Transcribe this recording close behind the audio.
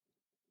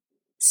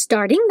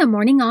Starting the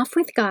morning off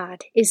with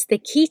God is the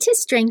key to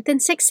strength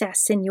and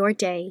success in your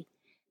day.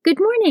 Good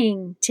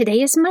morning.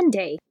 Today is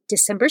Monday,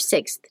 December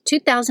 6th,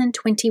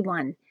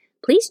 2021.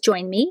 Please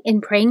join me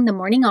in praying the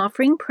morning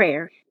offering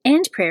prayer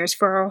and prayers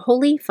for our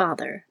Holy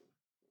Father.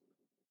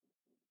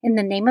 In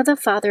the name of the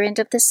Father, and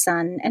of the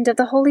Son, and of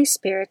the Holy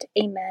Spirit,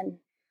 Amen.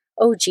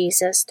 O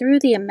Jesus, through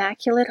the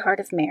Immaculate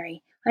Heart of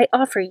Mary, I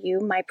offer you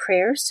my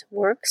prayers,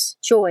 works,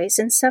 joys,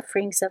 and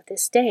sufferings of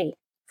this day,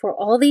 for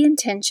all the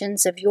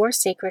intentions of your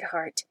Sacred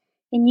Heart,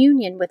 in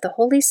union with the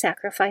holy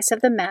sacrifice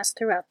of the Mass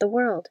throughout the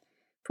world,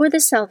 for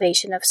the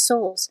salvation of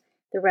souls,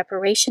 the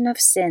reparation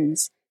of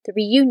sins, the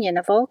reunion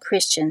of all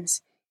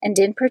Christians, and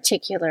in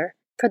particular,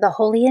 for the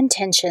holy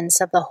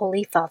intentions of the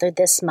Holy Father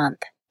this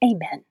month.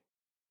 Amen.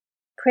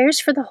 Prayers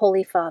for the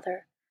Holy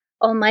Father.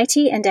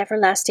 Almighty and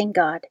everlasting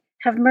God,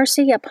 have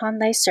mercy upon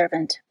thy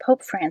servant,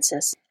 Pope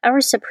Francis,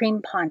 our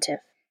Supreme Pontiff,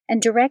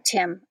 and direct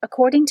him,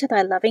 according to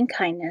thy loving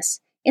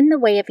kindness, in the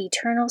way of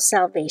eternal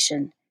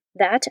salvation,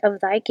 that of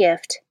thy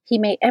gift he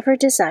may ever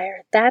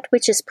desire that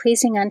which is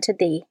pleasing unto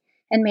thee,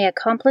 and may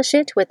accomplish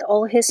it with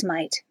all his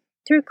might.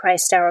 Through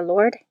Christ our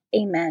Lord.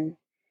 Amen.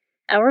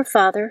 Our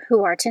Father,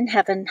 who art in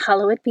heaven,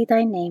 hallowed be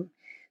thy name.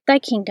 Thy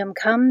kingdom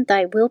come,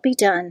 thy will be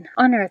done,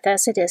 on earth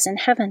as it is in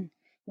heaven.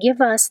 Give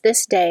us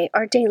this day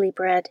our daily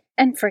bread,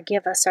 and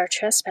forgive us our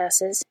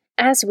trespasses,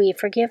 as we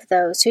forgive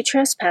those who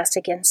trespass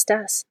against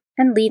us.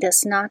 And lead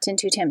us not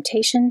into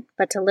temptation,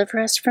 but deliver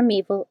us from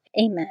evil.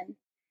 Amen.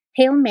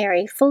 Hail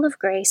Mary, full of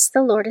grace,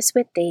 the Lord is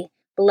with thee.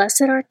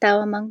 Blessed art thou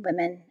among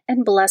women,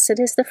 and blessed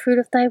is the fruit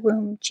of thy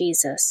womb,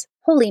 Jesus.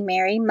 Holy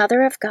Mary,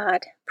 Mother of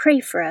God,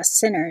 pray for us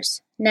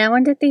sinners, now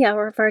and at the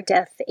hour of our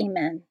death.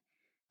 Amen.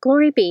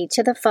 Glory be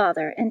to the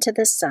Father, and to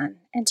the Son,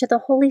 and to the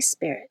Holy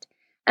Spirit,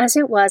 as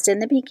it was in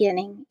the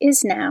beginning,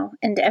 is now,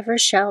 and ever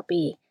shall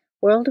be,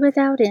 world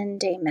without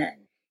end. Amen.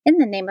 In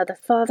the name of the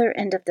Father,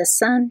 and of the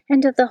Son,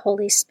 and of the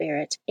Holy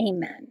Spirit.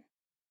 Amen.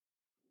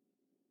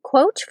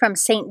 Quote from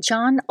St.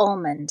 John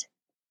Almond.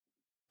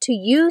 To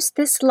use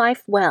this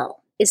life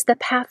well is the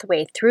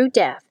pathway through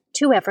death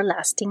to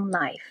everlasting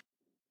life.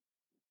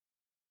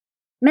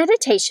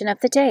 Meditation of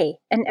the Day,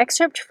 an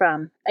excerpt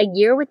from A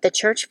Year with the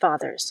Church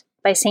Fathers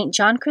by St.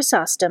 John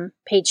Chrysostom,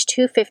 page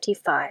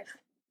 255.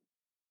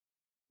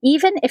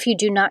 Even if you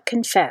do not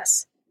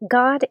confess,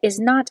 God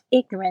is not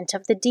ignorant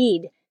of the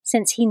deed,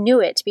 since he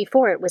knew it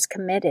before it was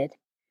committed.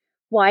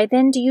 Why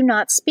then do you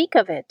not speak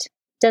of it?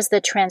 Does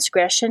the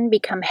transgression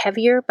become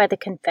heavier by the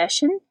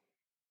confession?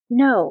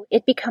 No,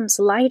 it becomes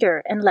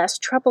lighter and less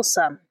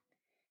troublesome.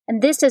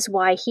 And this is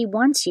why he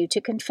wants you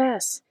to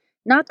confess,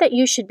 not that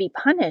you should be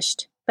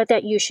punished, but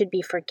that you should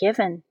be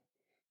forgiven.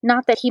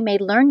 Not that he may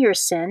learn your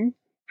sin,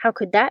 how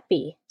could that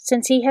be,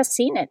 since he has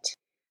seen it?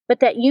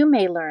 But that you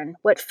may learn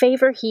what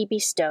favor he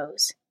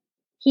bestows.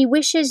 He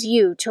wishes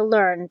you to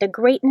learn the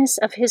greatness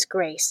of his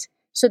grace,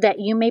 so that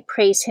you may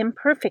praise him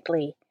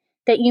perfectly,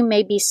 that you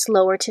may be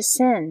slower to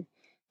sin,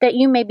 that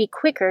you may be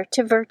quicker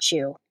to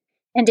virtue.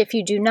 And if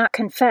you do not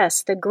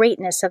confess the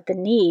greatness of the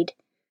need,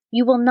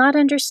 you will not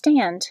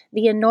understand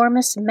the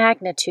enormous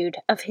magnitude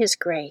of his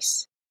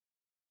grace.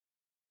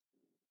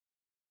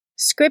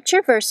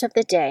 Scripture verse of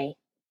the day.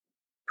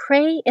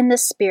 Pray in the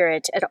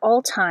Spirit at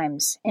all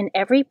times, in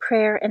every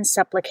prayer and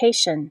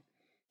supplication.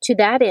 To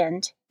that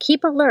end,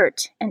 keep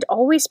alert and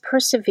always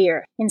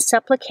persevere in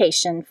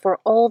supplication for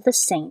all the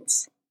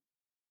saints.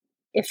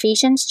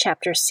 Ephesians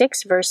chapter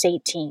 6, verse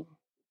 18.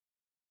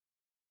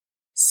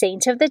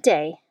 Saint of the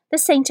Day. The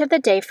saint of the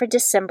day for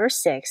December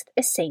 6th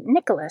is St.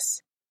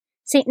 Nicholas.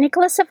 St.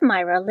 Nicholas of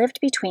Myra lived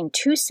between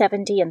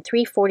 270 and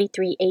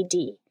 343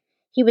 AD.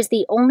 He was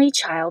the only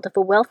child of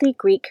a wealthy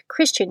Greek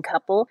Christian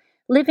couple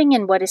living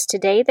in what is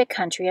today the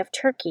country of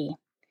Turkey.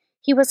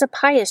 He was a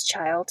pious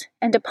child,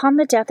 and upon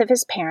the death of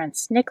his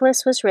parents,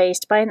 Nicholas was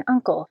raised by an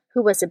uncle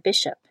who was a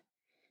bishop.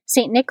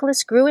 St.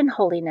 Nicholas grew in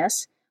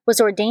holiness, was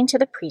ordained to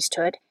the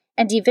priesthood,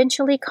 and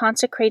eventually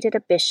consecrated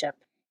a bishop.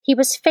 He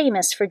was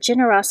famous for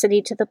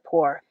generosity to the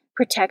poor,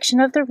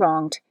 protection of the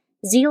wronged,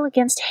 zeal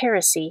against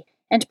heresy,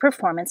 and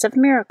performance of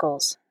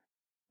miracles.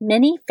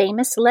 Many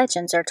famous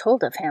legends are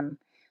told of him.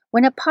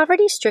 When a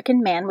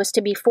poverty-stricken man was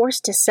to be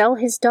forced to sell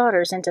his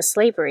daughters into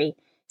slavery,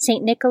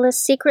 St. Nicholas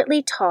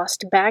secretly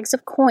tossed bags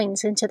of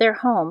coins into their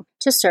home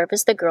to serve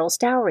as the girls'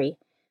 dowry,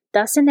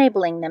 thus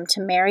enabling them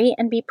to marry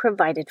and be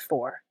provided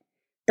for.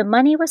 The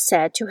money was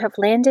said to have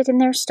landed in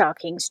their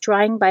stockings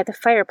drying by the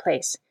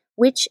fireplace,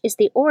 which is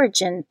the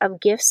origin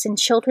of gifts in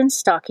children's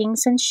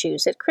stockings and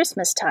shoes at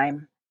Christmas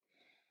time.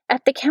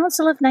 At the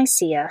Council of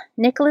Nicaea,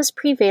 Nicholas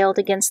prevailed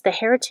against the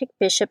heretic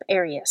bishop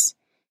Arius.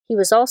 He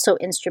was also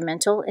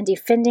instrumental in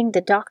defending the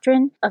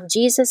doctrine of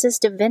Jesus'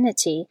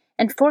 divinity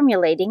and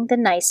formulating the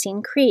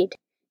Nicene Creed.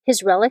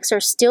 His relics are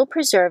still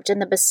preserved in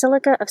the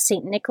Basilica of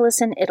St.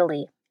 Nicholas in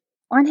Italy.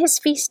 On his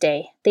feast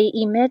day, they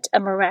emit a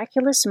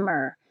miraculous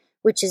myrrh,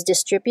 which is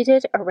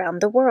distributed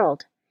around the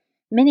world.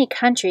 Many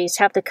countries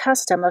have the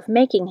custom of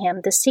making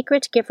him the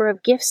secret giver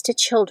of gifts to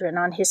children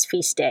on his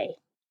feast day.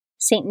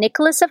 St.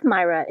 Nicholas of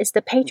Myra is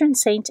the patron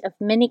saint of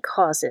many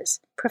causes,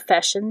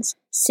 professions,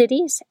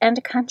 cities,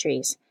 and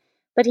countries,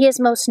 but he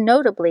is most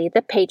notably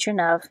the patron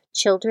of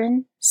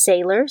children,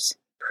 sailors,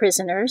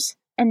 prisoners,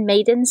 and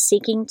maidens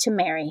seeking to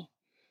marry.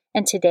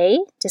 And today,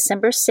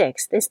 December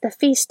 6th, is the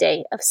feast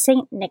day of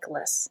Saint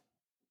Nicholas.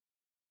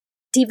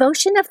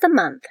 Devotion of the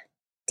month.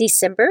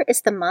 December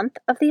is the month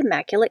of the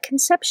Immaculate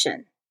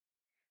Conception.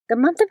 The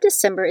month of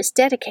December is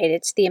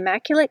dedicated to the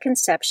Immaculate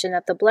Conception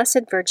of the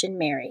Blessed Virgin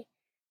Mary,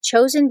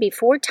 chosen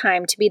before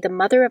time to be the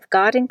Mother of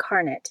God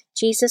incarnate,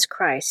 Jesus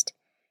Christ.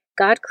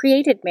 God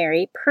created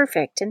Mary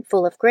perfect and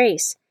full of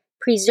grace,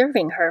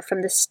 preserving her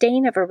from the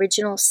stain of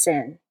original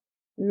sin.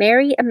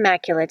 Mary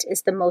Immaculate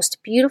is the most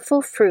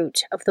beautiful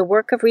fruit of the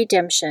work of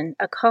redemption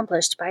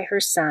accomplished by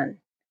her Son,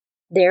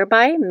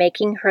 thereby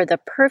making her the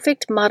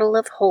perfect model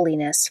of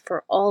holiness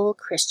for all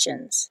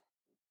Christians.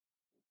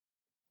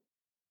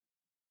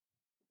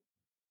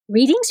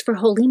 Readings for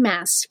Holy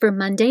Mass for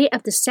Monday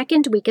of the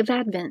second week of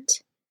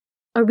Advent.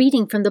 A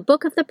reading from the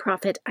book of the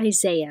prophet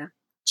Isaiah,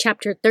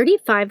 chapter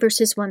 35,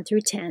 verses 1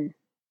 through 10.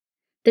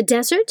 The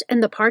desert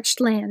and the parched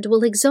land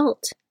will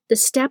exult. The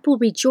steppe will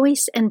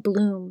rejoice and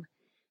bloom.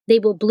 They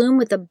will bloom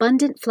with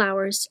abundant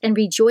flowers and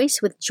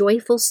rejoice with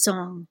joyful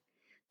song.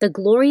 The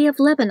glory of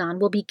Lebanon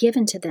will be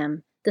given to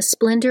them, the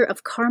splendor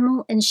of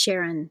Carmel and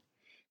Sharon.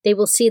 They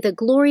will see the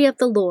glory of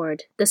the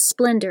Lord, the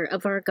splendor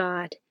of our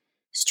God.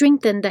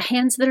 Strengthen the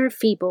hands that are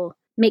feeble,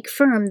 make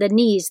firm the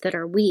knees that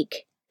are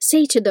weak.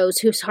 Say to those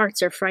whose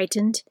hearts are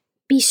frightened,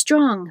 be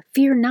strong,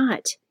 fear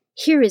not.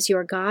 Here is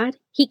your God,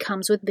 he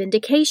comes with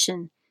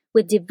vindication.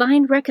 With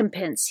divine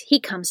recompense, he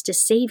comes to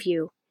save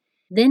you.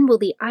 Then will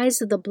the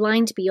eyes of the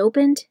blind be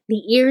opened,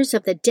 the ears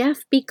of the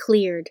deaf be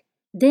cleared.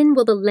 Then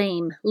will the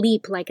lame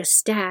leap like a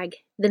stag,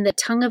 then the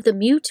tongue of the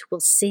mute will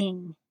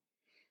sing.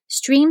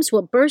 Streams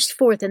will burst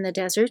forth in the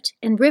desert,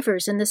 and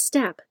rivers in the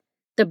steppe.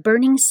 The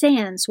burning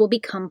sands will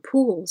become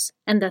pools,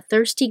 and the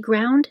thirsty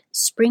ground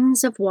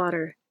springs of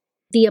water.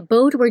 The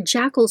abode where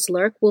jackals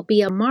lurk will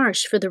be a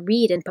marsh for the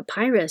reed and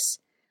papyrus.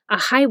 A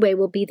highway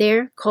will be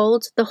there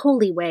called the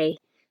Holy Way.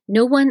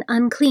 No one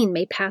unclean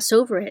may pass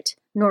over it,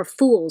 nor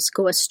fools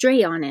go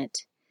astray on it.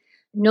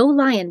 No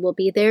lion will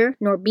be there,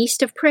 nor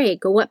beast of prey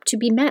go up to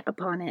be met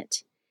upon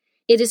it.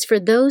 It is for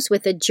those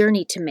with a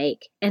journey to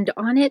make, and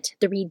on it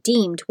the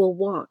redeemed will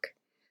walk.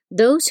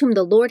 Those whom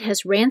the Lord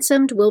has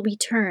ransomed will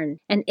return,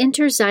 and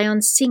enter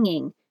Zion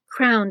singing,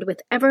 crowned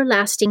with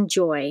everlasting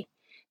joy.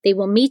 They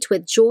will meet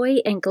with joy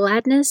and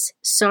gladness,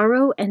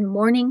 sorrow and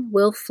mourning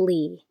will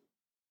flee.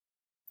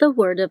 The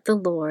Word of the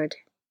Lord.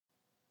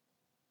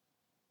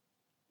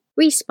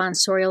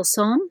 Responsorial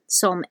Psalm,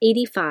 Psalm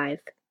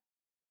 85.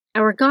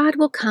 Our God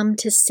will come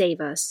to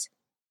save us.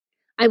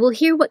 I will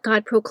hear what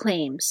God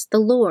proclaims, the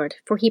Lord,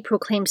 for he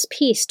proclaims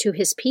peace to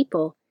his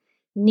people.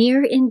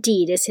 Near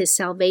indeed is his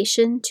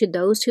salvation to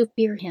those who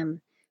fear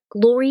him,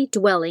 glory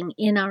dwelling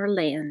in our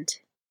land.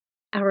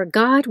 Our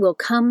God will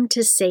come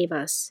to save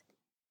us.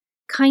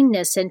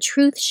 Kindness and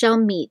truth shall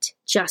meet,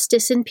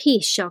 justice and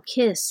peace shall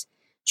kiss.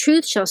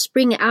 Truth shall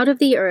spring out of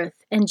the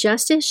earth, and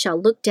justice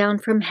shall look down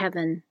from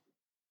heaven.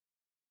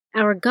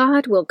 Our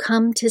God will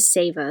come to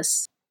save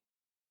us.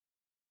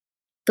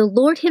 The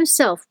Lord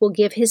himself will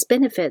give his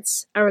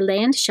benefits. Our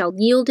land shall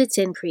yield its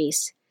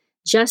increase.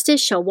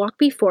 Justice shall walk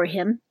before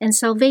him, and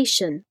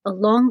salvation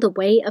along the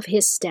way of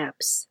his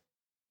steps.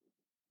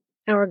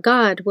 Our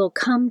God will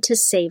come to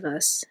save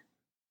us.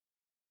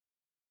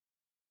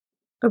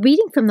 A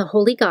reading from the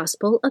Holy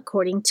Gospel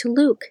according to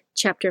Luke,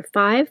 chapter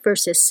 5,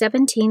 verses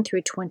 17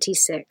 through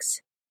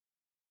 26.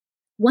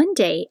 One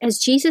day, as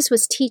Jesus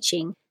was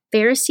teaching,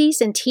 Pharisees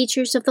and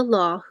teachers of the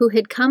law who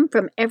had come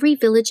from every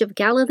village of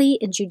Galilee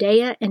and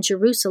Judea and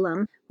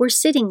Jerusalem were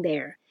sitting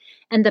there,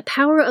 and the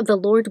power of the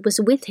Lord was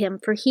with him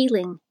for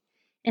healing.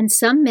 And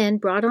some men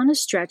brought on a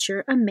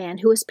stretcher a man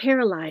who was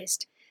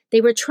paralyzed. They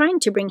were trying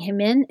to bring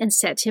him in and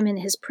set him in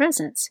his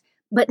presence,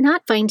 but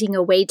not finding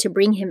a way to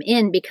bring him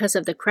in because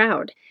of the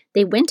crowd,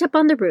 they went up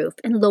on the roof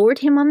and lowered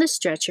him on the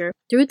stretcher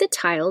through the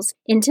tiles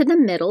into the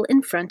middle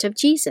in front of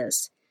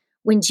Jesus.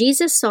 When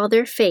Jesus saw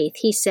their faith,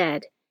 he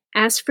said,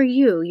 "As for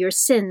you, your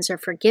sins are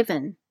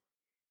forgiven."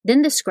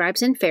 Then the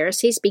scribes and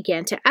Pharisees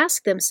began to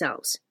ask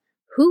themselves,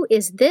 "Who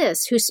is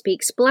this who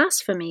speaks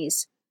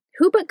blasphemies?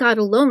 Who but God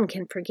alone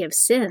can forgive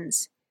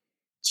sins?"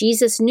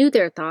 Jesus knew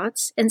their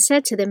thoughts and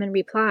said to them in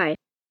reply,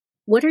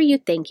 "What are you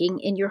thinking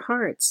in your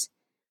hearts?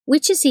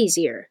 Which is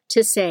easier,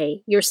 to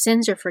say, 'Your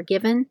sins are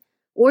forgiven,'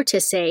 or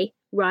to say,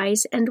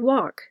 'Rise and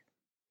walk'?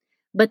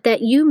 But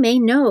that you may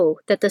know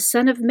that the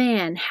Son of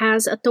Man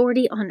has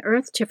authority on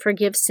earth to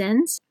forgive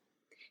sins,"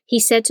 he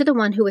said to the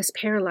one who was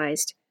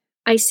paralyzed,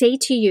 "I say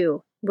to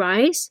you,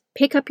 rise,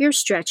 pick up your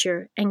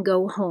stretcher, and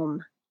go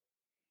home."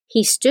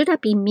 He stood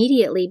up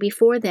immediately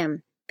before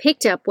them,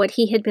 picked up what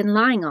he had been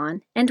lying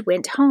on, and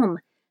went home,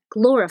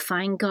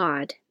 glorifying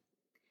God.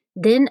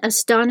 Then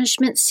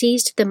astonishment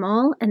seized them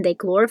all, and they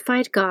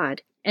glorified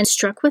God, and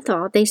struck with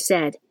awe, they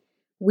said,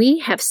 "We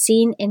have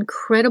seen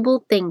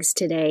incredible things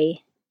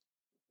today."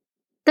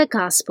 The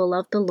Gospel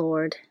of the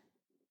Lord.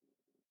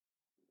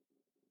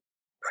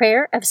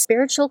 Prayer of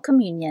Spiritual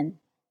Communion.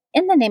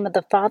 In the name of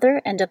the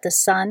Father, and of the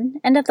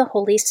Son, and of the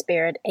Holy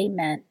Spirit.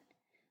 Amen.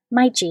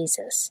 My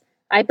Jesus,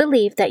 I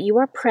believe that you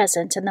are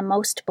present in the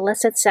most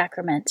blessed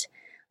sacrament.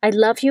 I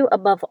love you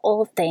above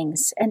all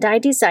things, and I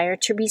desire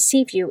to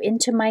receive you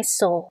into my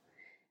soul.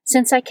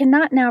 Since I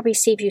cannot now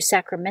receive you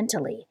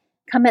sacramentally,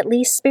 come at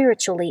least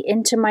spiritually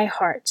into my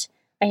heart.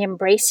 I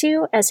embrace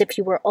you as if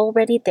you were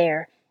already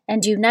there,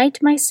 and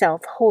unite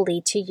myself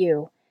wholly to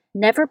you.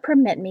 Never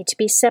permit me to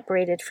be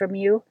separated from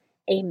you.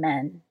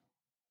 Amen.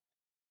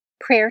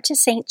 Prayer to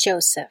Saint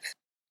Joseph.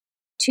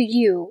 To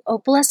you, O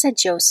blessed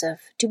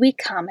Joseph, do we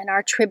come in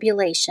our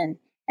tribulation,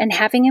 and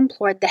having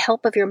implored the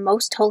help of your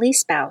most holy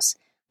spouse,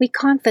 we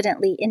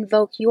confidently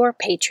invoke your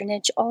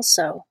patronage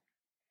also.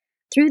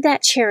 Through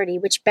that charity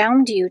which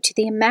bound you to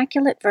the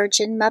Immaculate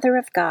Virgin Mother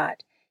of God,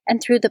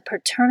 and through the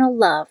paternal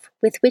love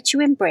with which you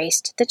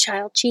embraced the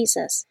child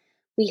Jesus,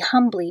 we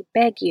humbly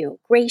beg you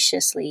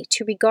graciously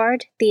to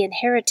regard the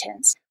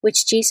inheritance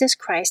which Jesus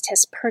Christ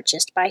has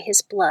purchased by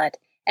his blood,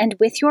 and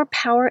with your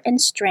power and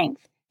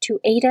strength to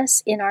aid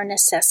us in our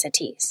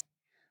necessities.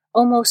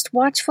 O most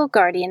watchful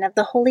guardian of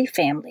the Holy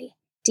Family,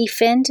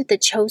 defend the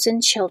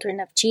chosen children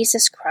of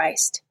Jesus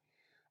Christ.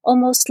 O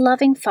most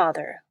loving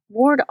Father,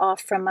 ward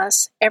off from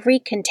us every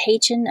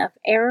contagion of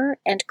error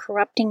and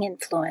corrupting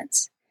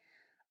influence.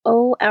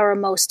 O our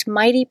most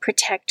mighty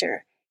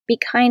protector, be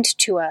kind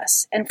to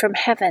us, and from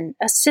heaven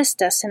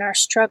assist us in our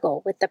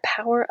struggle with the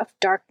power of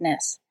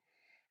darkness.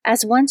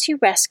 As once you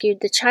rescued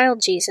the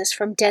child Jesus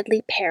from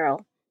deadly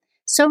peril,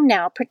 so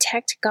now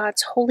protect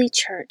God's holy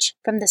church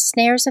from the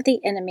snares of the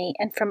enemy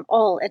and from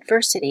all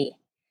adversity.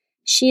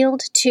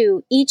 Shield,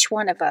 too, each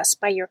one of us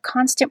by your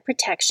constant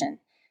protection,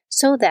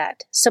 so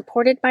that,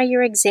 supported by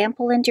your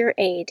example and your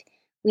aid,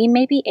 we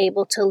may be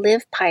able to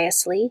live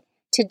piously,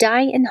 to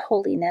die in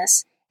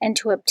holiness, and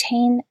to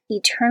obtain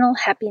eternal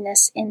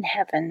happiness in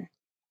heaven.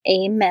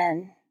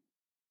 Amen.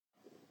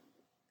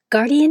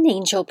 Guardian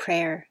Angel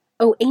Prayer.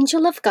 O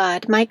angel of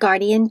God, my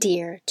guardian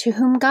dear, to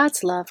whom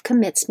God's love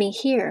commits me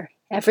here,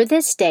 ever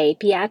this day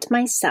be at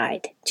my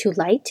side, to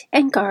light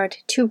and guard,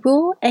 to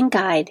rule and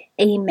guide.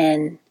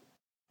 Amen.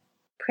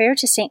 Prayer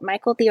to Saint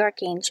Michael the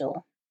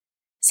Archangel.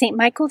 Saint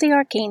Michael the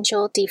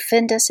Archangel,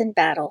 defend us in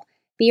battle.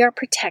 Be our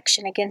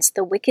protection against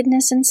the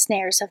wickedness and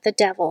snares of the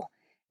devil.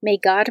 May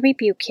God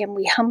rebuke him,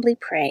 we humbly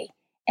pray.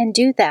 And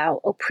do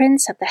thou, O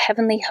Prince of the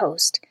heavenly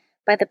host,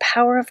 by the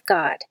power of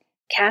God,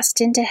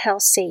 cast into hell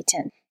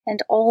Satan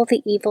and all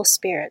the evil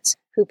spirits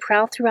who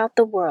prowl throughout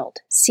the world,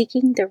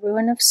 seeking the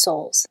ruin of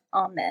souls.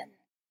 Amen.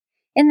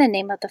 In the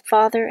name of the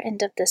Father,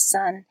 and of the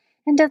Son,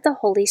 and of the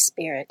Holy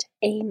Spirit.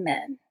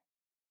 Amen.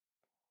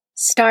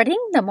 Starting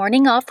the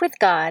morning off with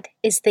God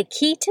is the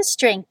key to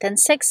strength and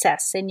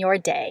success in your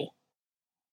day.